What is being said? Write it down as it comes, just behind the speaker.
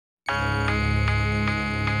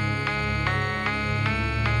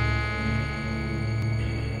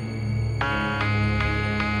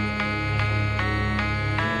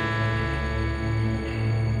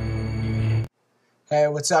Hey,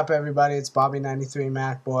 what's up everybody? It's Bobby93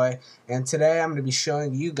 MacBoy, and today I'm going to be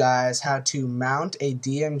showing you guys how to mount a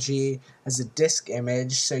DMG as a disk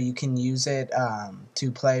image so you can use it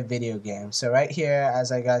to play video games. So right here,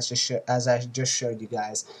 as I just showed you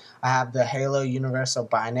guys, I have the Halo Universal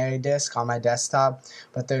Binary Disk on my desktop,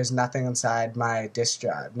 but there's nothing inside my disk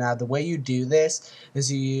drive. Now the way you do this is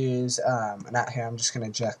you use, not here, I'm just going to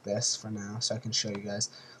eject this for now so I can show you guys.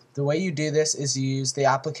 The way you do this is you use the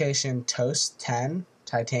application Toast 10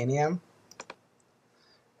 Titanium,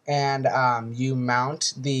 and you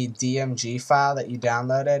mount the DMG file that you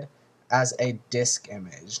downloaded as a disk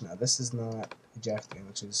image. Now this is not ejecting,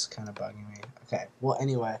 which is kind of bugging me. Okay, well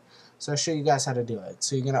anyway, so I'll show you guys how to do it.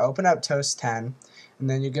 So you're going to open up Toast 10, and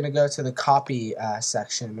then you're going to go to the copy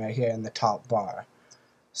section right here in the top bar.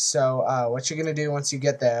 So what you're going to do once you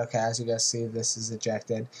get there, okay, as you guys see, this is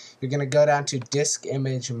ejected. You're going to go down to Disk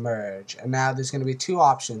Image Merge. And now there's going to be two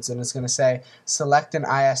options, and it's going to say select an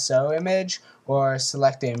ISO image or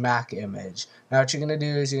select a Mac image. Now what you're going to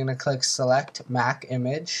do is you're going to click Select Mac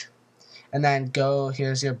Image. And then go,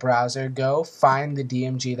 here's your browser, go find the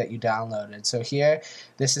DMG that you downloaded. So here,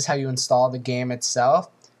 this is how you install the game itself.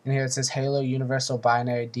 And here it says Halo Universal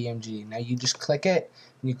Binary DMG. Now you just click it,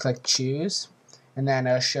 and you click Choose. And then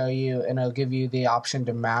it'll show you, and it'll give you the option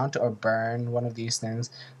to mount or burn, one of these things.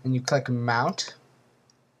 And you click mount,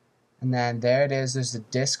 and then there it is. There's the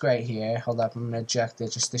disk right here. Hold up, I'm gonna eject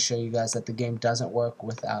it just to show you guys that the game doesn't work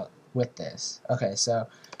with this. Okay, so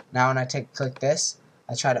now when I click this,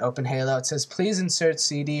 I try to open Halo. It says please insert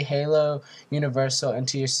CD Halo Universal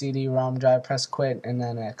into your CD-ROM drive. Press quit and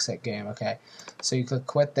then exit game. Okay, so you click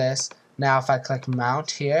quit this. Now if I click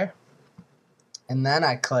mount here, and then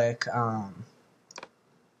I click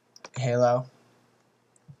Halo,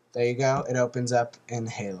 there you go, it opens up in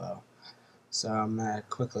Halo. So I'm going to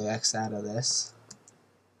quickly X out of this.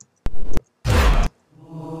 There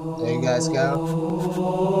you guys go.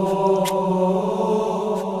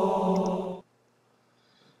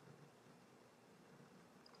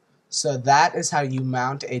 So that is how you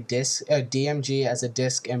mount a DMG as a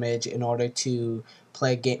disk image in order to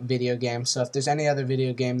play video games. So if there's any other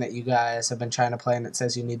video game that you guys have been trying to play and it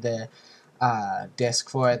says you need the disk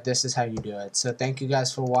for it, this is how you do it. So thank you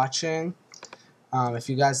guys for watching. If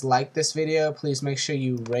you guys like this video, please make sure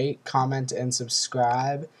you rate, comment, and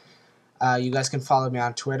subscribe. You guys can follow me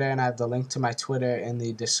on Twitter, and I have the link to my Twitter in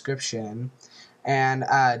the description. And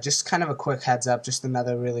just kind of a quick heads up, just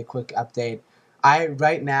another really quick update.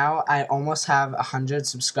 Right now I almost have 100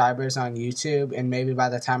 subscribers on YouTube, and maybe by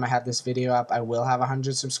the time I have this video up I will have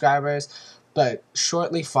 100 subscribers. But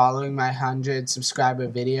shortly following my 100 subscriber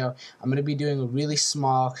video, I'm going to be doing a really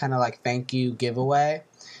small kind of like thank you giveaway.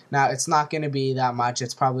 Now it's not going to be that much.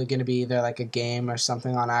 It's probably going to be either like a game or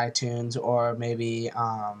something on iTunes, or maybe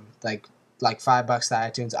like $5 to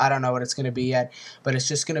iTunes. I don't know what it's going to be yet, but it's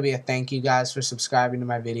just going to be a thank you guys for subscribing to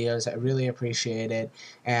my videos. I really appreciate it,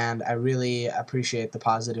 and I really appreciate the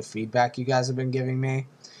positive feedback you guys have been giving me.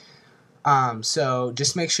 So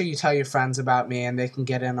just make sure you tell your friends about me, and they can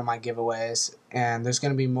get in on my giveaways. And there's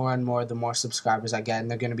going to be more and more the more subscribers I get, and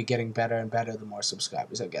they're going to be getting better and better the more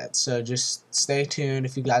subscribers I get. So just stay tuned.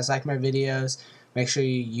 If you guys like my videos, make sure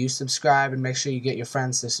you subscribe, and make sure you get your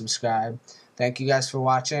friends to subscribe. Thank you guys for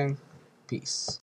watching. Peace.